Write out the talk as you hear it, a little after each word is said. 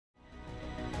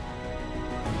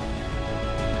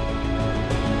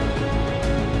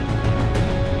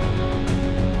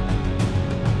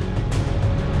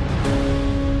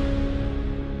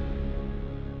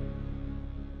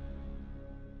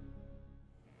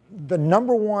The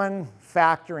number one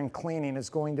factor in cleaning is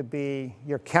going to be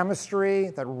your chemistry,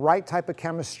 the right type of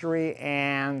chemistry,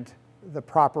 and the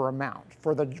proper amount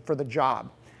for the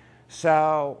job.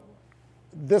 So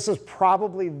this is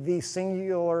probably the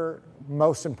singular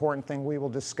most important thing we will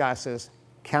discuss is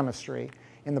chemistry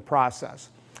in the process.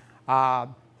 The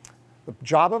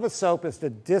job of a soap is to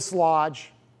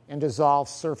dislodge and dissolve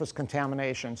surface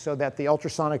contamination so that the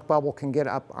ultrasonic bubble can get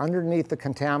up underneath the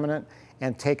contaminant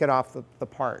and take it off the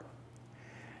part.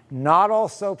 Not all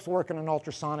soaps work in an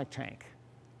ultrasonic tank.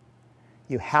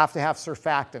 You have to have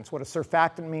surfactants. What a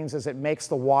surfactant means is it makes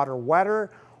the water wetter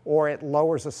or it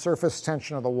lowers the surface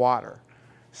tension of the water.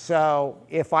 So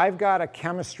if I've got a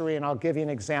chemistry, and I'll give you an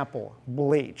example,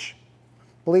 bleach.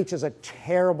 Bleach is a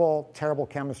terrible, terrible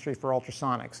chemistry for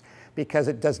ultrasonics because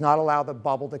it does not allow the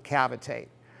bubble to cavitate.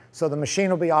 So the machine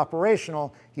will be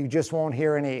operational, you just won't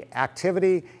hear any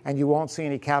activity and you won't see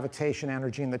any cavitation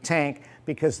energy in the tank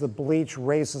because the bleach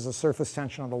raises the surface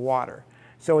tension of the water.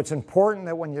 So it's important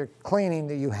that when you're cleaning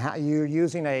that you're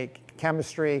using a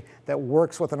chemistry that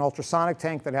works with an ultrasonic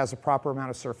tank that has a proper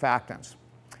amount of surfactants.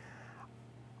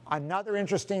 Another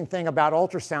interesting thing about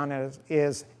ultrasound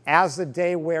is as the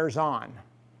day wears on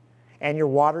and your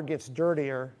water gets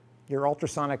dirtier, your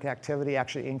ultrasonic activity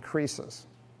actually increases.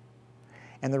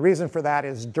 And the reason for that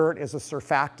is dirt is a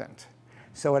surfactant.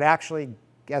 So it actually,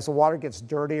 as the water gets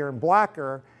dirtier and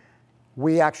blacker,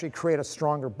 we actually create a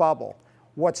stronger bubble.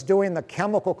 What's doing the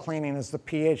chemical cleaning is the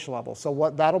pH level.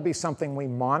 So that'll be something we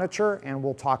monitor, and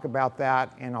we'll talk about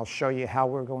that, and I'll show you how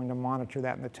we're going to monitor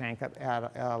that in the tank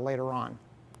later on.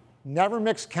 Never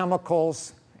mix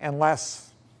chemicals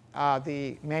unless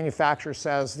the manufacturer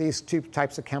says these two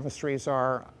types of chemistries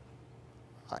are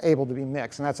able to be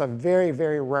mixed. And that's a very,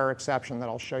 very rare exception that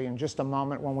I'll show you in just a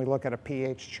moment when we look at a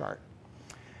pH chart.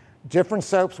 Different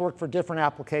soaps work for different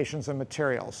applications and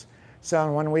materials. So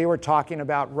when we were talking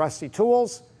about rusty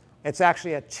tools, it's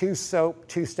actually a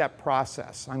two-step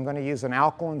process. I'm going to use an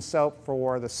alkaline soap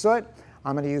for the soot.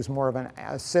 I'm going to use more of an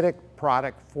acidic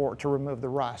product to remove the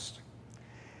rust.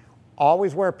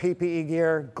 Always wear PPE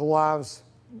gear, gloves,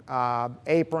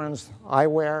 aprons,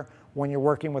 eyewear when you're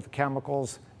working with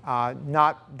chemicals.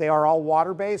 They are all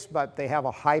water-based, but they have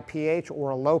a high pH or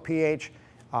a low pH.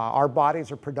 Our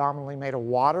bodies are predominantly made of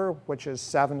water, which is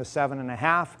 7 to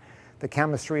 7.5. The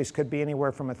chemistries could be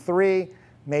anywhere from a 3,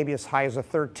 maybe as high as a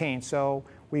 13. So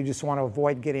we just want to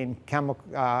avoid getting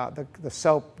the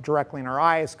soap directly in our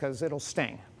eyes because it'll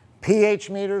sting. pH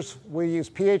meters, we use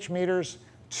pH meters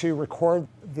to record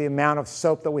the amount of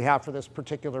soap that we have for this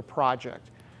particular project.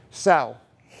 So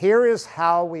here is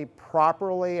how we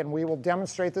properly, and we will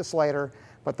demonstrate this later,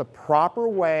 but the proper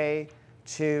way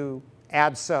to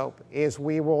add soap is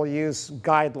we will use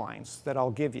guidelines that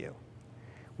I'll give you.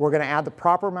 We're going to add the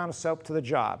proper amount of soap to the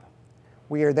job.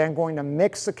 We are then going to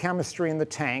mix the chemistry in the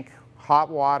tank, hot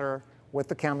water with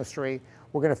the chemistry.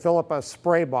 We're going to fill up a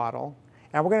spray bottle,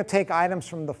 and we're going to take items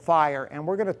from the fire and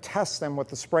we're going to test them with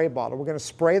the spray bottle. We're going to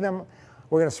spray them.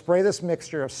 We're going to spray this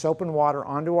mixture of soap and water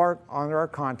onto our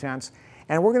contents,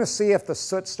 and we're going to see if the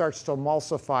soot starts to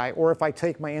emulsify, or if I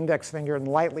take my index finger and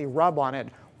lightly rub on it,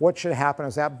 what should happen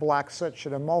is that black soot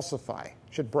should emulsify,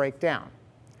 should break down.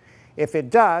 If it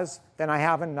does, then I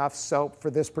have enough soap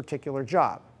for this particular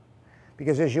job.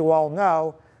 Because as you all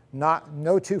know,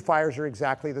 no two fires are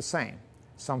exactly the same.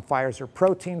 Some fires are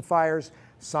protein fires,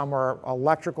 some are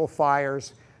electrical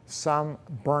fires, some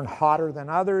burn hotter than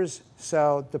others.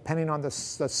 So depending on the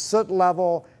soot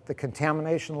level, the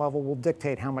contamination level will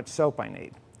dictate how much soap I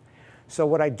need. So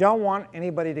what I don't want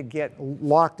anybody to get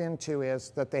locked into is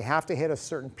that they have to hit a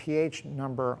certain pH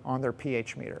number on their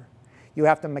pH meter. You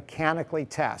have to mechanically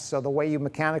test. So the way you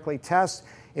mechanically test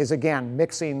is, again,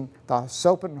 mixing the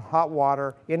soap and hot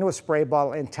water into a spray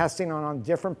bottle and testing on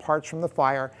different parts from the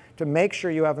fire to make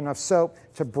sure you have enough soap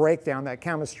to break down that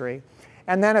chemistry.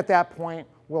 And then at that point,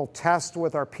 we'll test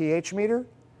with our pH meter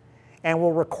and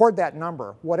we'll record that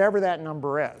number, whatever that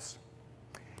number is.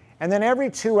 And then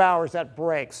every 2 hours that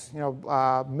breaks,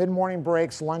 mid-morning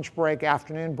breaks, lunch break,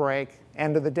 afternoon break,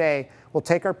 end of the day, we'll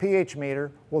take our pH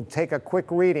meter, we'll take a quick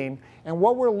reading, and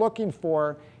what we're looking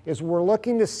for is we're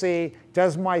looking to see,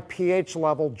 does my pH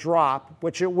level drop,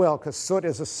 which it will, because soot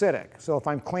is acidic. So if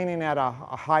I'm cleaning at a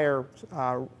higher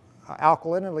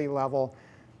alkalinity level,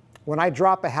 when I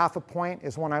drop a half a point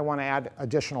is when I want to add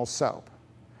additional soap.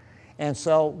 And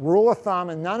so rule of thumb,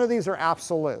 and none of these are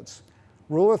absolutes,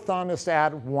 rule of thumb is to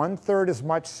add 1/3 as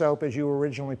much soap as you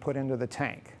originally put into the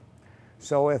tank.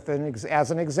 So if,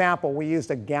 as an example, we used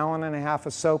 1.5 gallons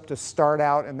of soap to start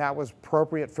out, and that was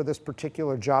appropriate for this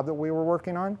particular job that we were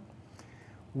working on,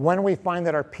 when we find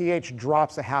that our pH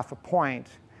drops a half a point,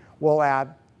 we'll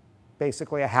add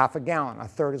basically a half a gallon, a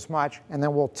third as much, and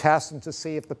then we'll test and to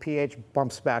see if the pH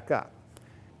bumps back up.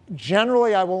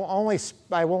 Generally, I will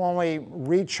only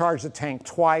recharge the tank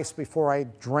twice before I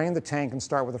drain the tank and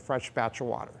start with a fresh batch of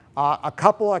water. A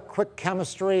couple of quick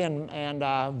chemistry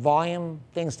and volume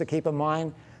things to keep in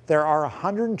mind. There are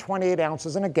 128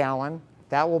 ounces in a gallon.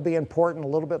 That will be important a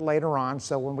little bit later on,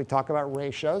 so when we talk about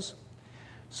ratios.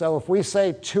 So if we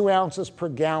say 2 ounces per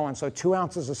gallon, so 2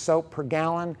 ounces of soap per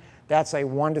gallon, that's a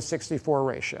 1:64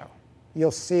 ratio.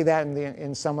 You'll see that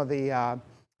in some of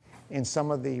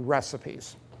the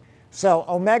recipes. So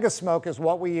Omegasonic is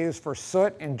what we use for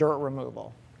soot and dirt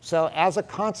removal. So as a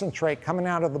concentrate coming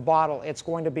out of the bottle, it's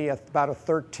going to be about a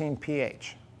 13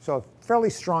 pH, so a fairly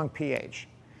strong pH.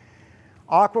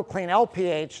 AquaClean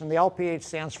LPH, and the LPH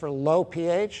stands for low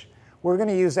pH, we're going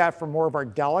to use that for more of our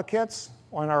delicates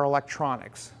and our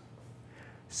electronics.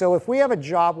 So if we have a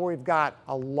job where we've got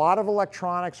a lot of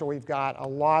electronics or we've got a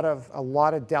lot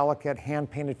of delicate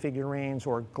hand-painted figurines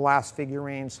or glass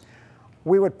figurines,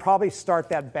 we would probably start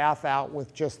that bath out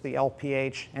with just the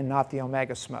LPH and not the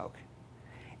Omegasonic.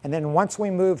 And then once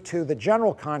we move to the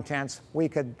general contents, we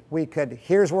could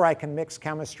here's where I can mix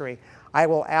chemistry. I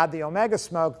will add the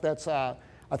Omegasonic that's a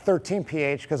 13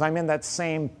 pH because I'm in that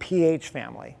same pH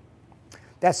family.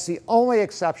 That's the only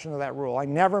exception to that rule. I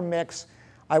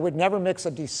would never mix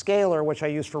a descaler, which I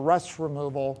use for rust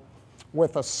removal,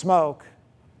 with a smoke,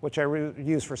 which I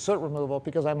use for soot removal,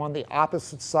 because I'm on the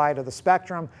opposite side of the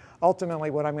spectrum. Ultimately,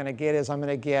 what I'm going to get is I'm going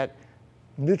to get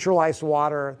neutralized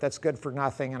water that's good for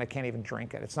nothing, and I can't even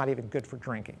drink it. It's not even good for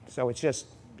drinking. So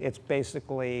it's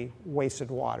basically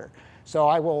wasted water. So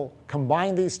I will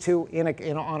combine these two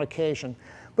on occasion.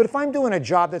 But if I'm doing a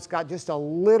job that's got just a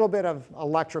little bit of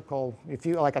electrical, if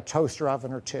you like a toaster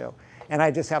oven or two, and I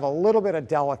just have a little bit of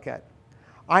delicate,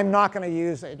 I'm not going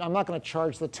to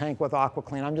charge the tank with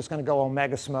AquaClean. I'm just going to go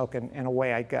Omegasonic and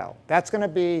away I go. That's going to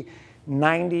be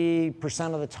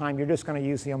 90% of the time. You're just going to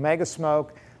use the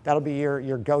Omegasonic. That'll be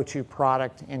your go-to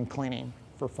product in cleaning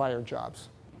for fire jobs.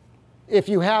 If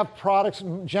you have products,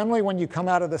 generally when you come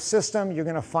out of the system, you're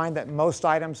going to find that most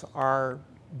items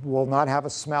will not have a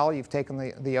smell. You've taken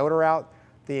the odor out.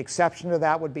 The exception to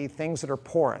that would be things that are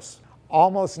porous.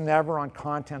 Almost never on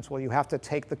contents will you have to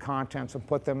take the contents and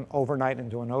put them overnight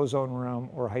into an ozone room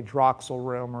or a hydroxyl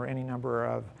room or any number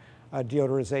of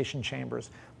deodorization chambers.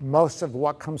 Most of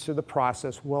what comes through the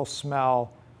process will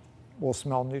smell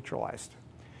neutralized.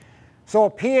 So a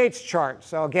pH chart.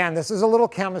 So again, this is a little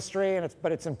chemistry,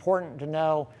 but it's important to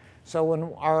know. So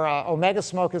when our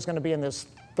Omegasonic is going to be in this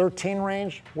 13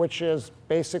 range, which is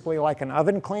basically like an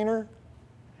oven cleaner.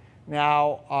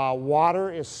 Now,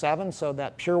 water is 7, so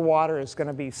that pure water is going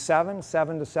to be 7 to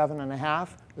 7.5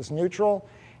 is neutral.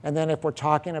 And then if we're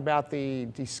talking about the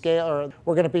descaler,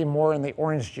 we're going to be more in the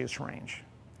orange juice range.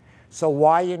 So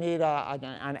why you need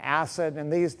an acid,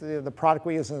 and the product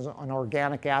we use is an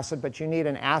organic acid, but you need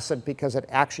an acid because it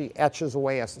actually etches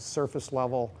away a surface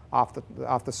level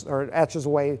or etches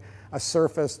away a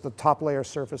surface, the top layer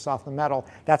surface off the metal.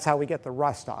 That's how we get the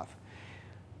rust off.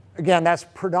 Again, that's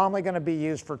predominantly going to be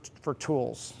used for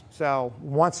tools. So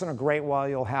once in a great while,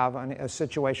 you'll have a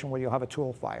situation where you'll have a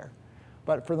tool fire.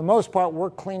 But for the most part, we're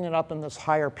cleaning up in this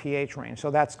higher pH range.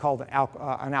 So that's called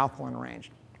an alkaline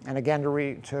range. And again,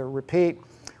 to repeat,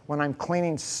 when I'm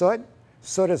cleaning soot,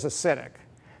 soot is acidic.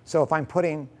 So if I'm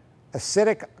putting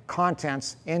acidic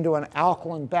contents into an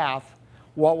alkaline bath,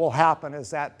 what will happen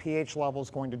is that pH level is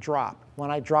going to drop.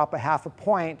 When I drop a half a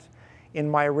point in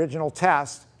my original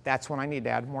test, that's when I need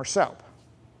to add more soap.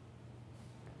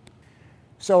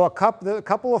 So a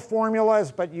couple of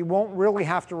formulas, but you won't really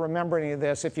have to remember any of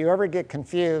this. If you ever get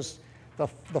confused, the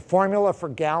formula for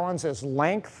gallons is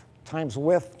length times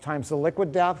width times the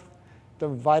liquid depth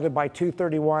divided by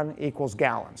 231 equals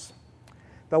gallons.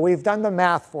 But we've done the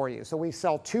math for you. So we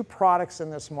sell 2 products in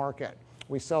this market.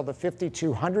 We sell the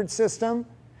 5200 system,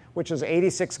 which is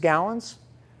 86 gallons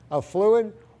of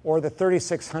fluid, or the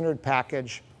 3600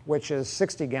 package, which is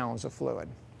 60 gallons of fluid.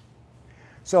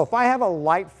 So if I have a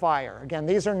light fire, again,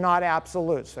 these are not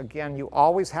absolutes. Again, you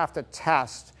always have to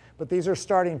test, but these are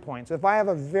starting points. If I have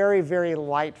a very, very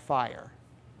light fire,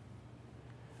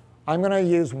 I'm going to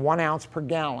use 1 ounce per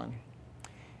gallon.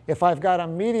 If I've got a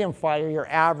medium fire, your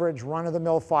average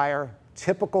run-of-the-mill fire,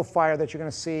 typical fire that you're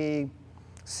going to see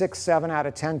 6, 7 out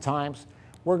of 10 times,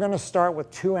 we're going to start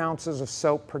with 2 ounces of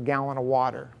soap per gallon of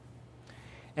water.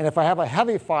 And if I have a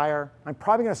heavy fire, I'm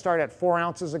probably going to start at 4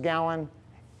 ounces a gallon,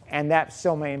 and that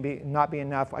still may not be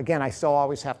enough. Again, I still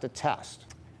always have to test.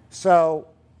 So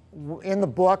in the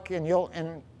book, and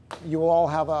you will all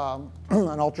have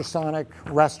an ultrasonic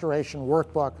restoration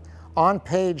workbook. On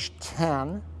page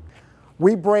 10,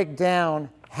 we break down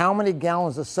how many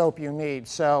gallons of soap you need.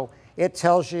 So it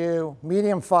tells you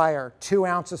medium fire, 2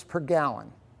 ounces per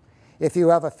gallon. If you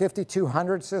have a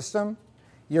 5200 system,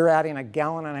 you're adding 1.5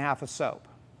 gallons of soap.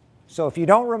 So if you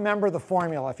don't remember the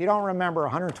formula, if you don't remember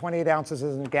 128 ounces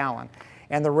in a gallon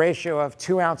and the ratio of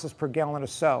 2 ounces per gallon of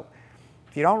soap,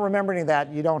 if you don't remember any of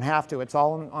that, you don't have to. It's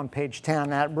all on page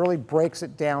 10. That really breaks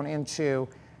it down into,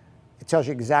 it tells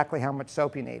you exactly how much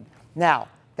soap you need. Now,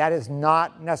 that is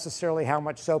not necessarily how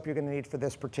much soap you're going to need for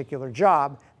this particular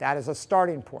job. That is a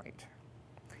starting point.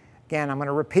 Again, I'm going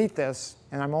to repeat this,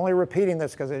 and I'm only repeating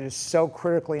this because it is so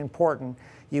critically important.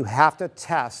 You have to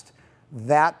test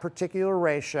that particular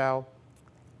ratio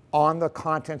on the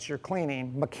contents you're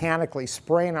cleaning mechanically,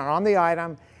 spraying it on the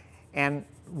item and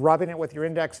rubbing it with your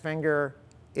index finger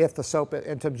if the soap,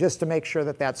 just to make sure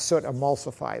that that soot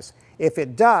emulsifies. If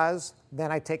it does,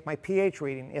 then I take my pH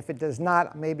reading. If it does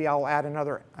not, maybe I'll add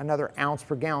another ounce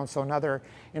per gallon. So another,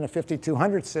 in a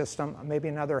 5200 system, maybe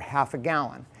another 1/2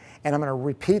 gallon. And I'm going to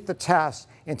repeat the test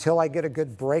until I get a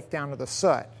good breakdown of the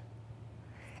soot.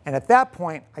 And at that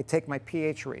point, I take my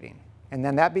pH reading. And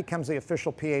then that becomes the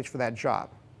official pH for that job.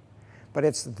 But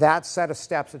it's that set of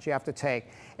steps that you have to take.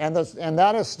 And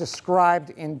that is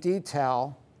described in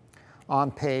detail on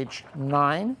page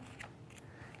 9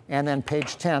 and then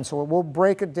page 10. So we'll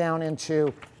break it down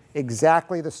into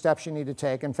exactly the steps you need to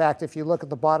take. In fact, if you look at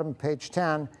the bottom of page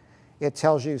 10, it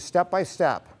tells you step by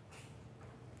step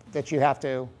that you have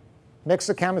to mix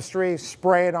the chemistry,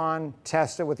 spray it on,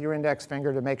 test it with your index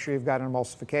finger to make sure you've got an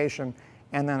emulsification,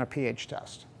 and then a pH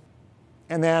test.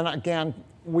 And then again,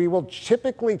 we will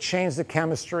typically change the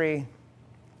chemistry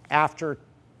after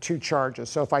 2 charges.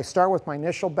 So if I start with my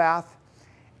initial bath,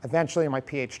 eventually my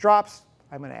pH drops.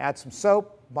 I'm going to add some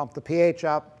soap, bump the pH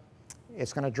up.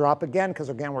 It's going to drop again because,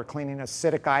 again, we're cleaning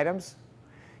acidic items.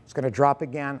 It's going to drop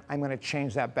again. I'm going to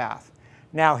change that bath.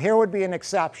 Now, here would be an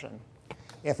exception.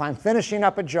 If I'm finishing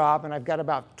up a job and I've got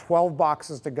about 12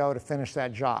 boxes to go to finish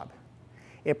that job,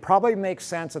 it probably makes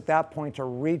sense at that point to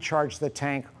recharge the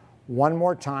tank one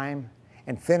more time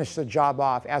and finish the job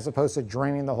off as opposed to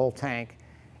draining the whole tank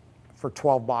for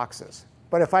 12 boxes.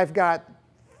 But if I've got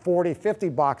 40, 50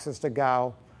 boxes to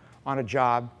go on a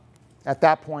job, at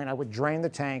that point I would drain the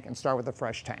tank and start with a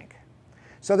fresh tank.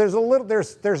 So there's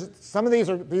some of these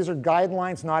are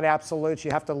guidelines, not absolutes.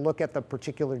 You have to look at the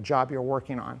particular job you're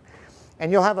working on.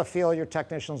 And you'll have a feel, your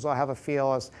technicians will have a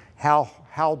feel as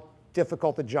how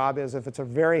difficult the job is. If it's a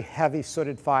very heavy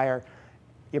sooted fire,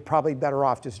 you're probably better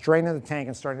off just draining the tank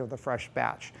and starting with a fresh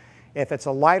batch. If it's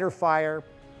a lighter fire,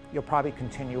 you'll probably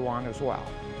continue on as well.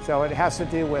 So it has to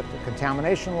do with the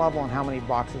contamination level and how many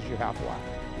boxes you have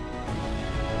left.